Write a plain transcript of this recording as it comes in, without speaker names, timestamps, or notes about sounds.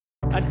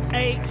and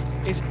 8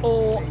 is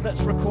all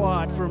that's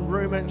required from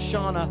Ruman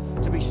Shana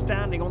to be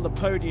standing on the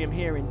podium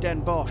here in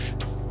Den Bosch.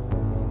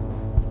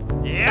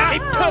 Yeah, he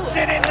puts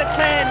it in the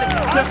 10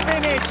 to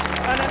finish,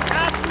 and an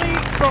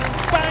athlete from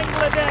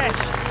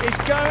Bangladesh is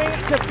going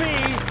to be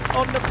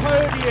on the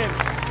podium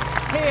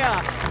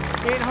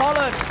here in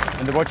Holland.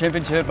 In the World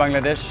Championship,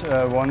 Bangladesh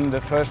won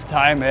the first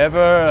time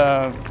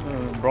ever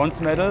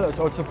bronze medal. It's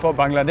also for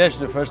Bangladesh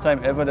the first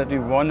time ever that we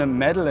won a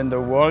medal in the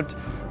World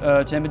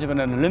Championship in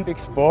an Olympic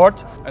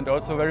sport, and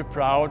also very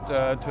proud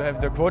to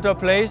have the quota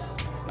place.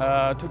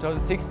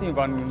 2016,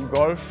 one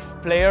golf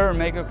player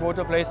make a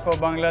quota place for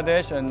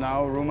Bangladesh, and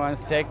now Ruman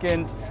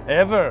second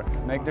ever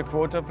make the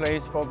quota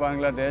place for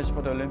Bangladesh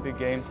for the Olympic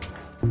Games.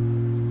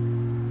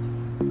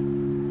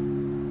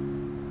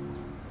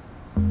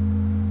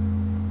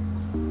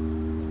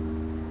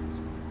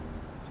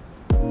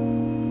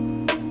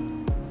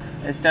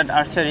 I start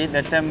archery.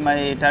 That time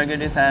my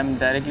target is I am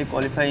directly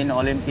qualified in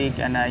Olympic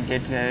and I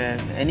get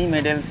any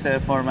medals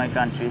for my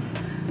countries.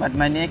 But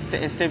my next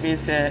step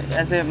is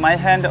as my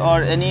hand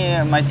or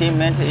any my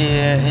teammate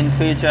in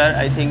future,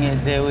 I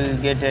think they will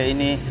get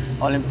any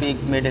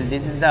Olympic medal.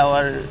 This is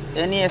our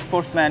any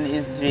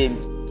sportsman's dream.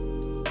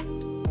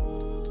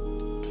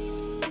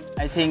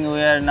 I think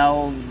we are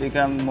now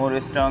become more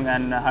strong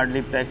and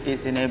hardly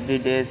practice in every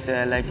day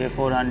like a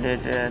 400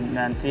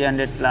 and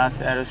 300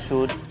 plus arrow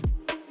shoot.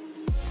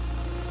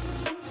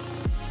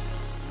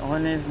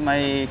 When is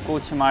my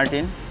coach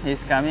Martin,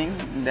 he's coming,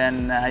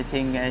 then I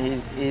think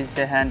his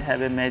hand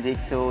have a magic,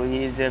 so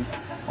he's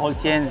all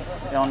change,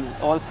 on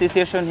all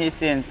situation he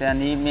change,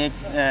 and he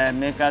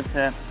make us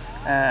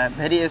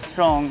very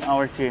strong,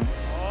 our team.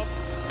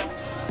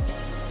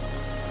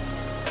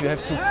 You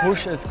have to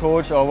push as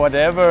coach or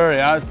whatever,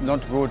 yeah, it's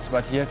not good,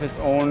 but he has his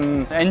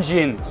own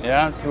engine,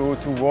 yeah,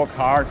 to work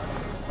hard,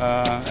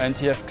 and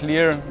he have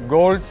clear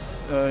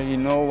goals. He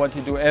know what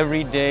he do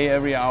every day,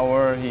 every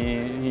hour.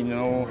 He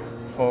know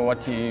for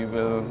what he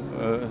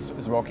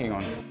is working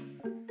on.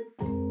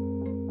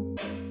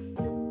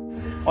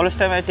 Always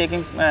time I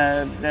taking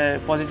the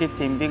positive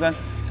thing, because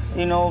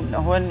you know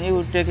when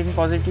you taking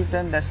positive,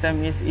 then that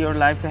time is your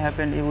life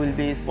happen. It will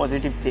be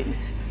positive things.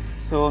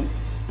 So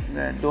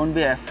don't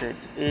be afraid.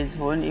 Is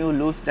when you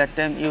lose, that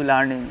time you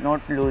learning, not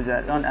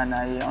loser. And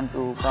I want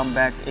to come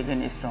back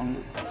again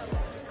strongly.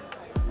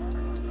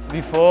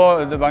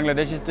 Before, the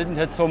Bangladeshis didn't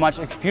have so much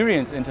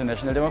experience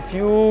international. There were a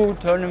few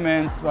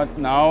tournaments, but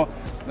now,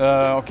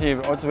 okay,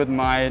 also with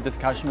my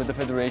discussion with the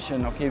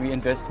federation, okay, we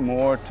invest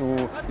more to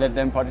let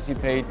them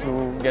participate,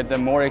 to get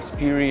them more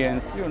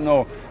experience. You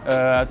know,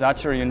 as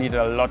archer, you need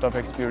a lot of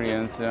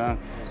experience. So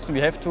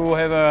we have to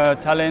have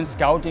a talent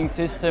scouting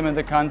system in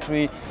the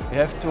country. We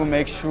have to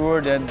make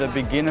sure that the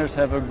beginners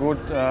have a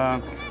good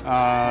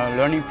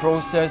learning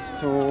process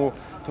to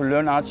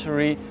learn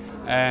archery,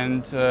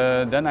 and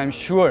then I'm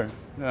sure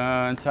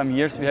in some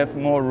years we have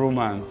more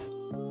Rumans.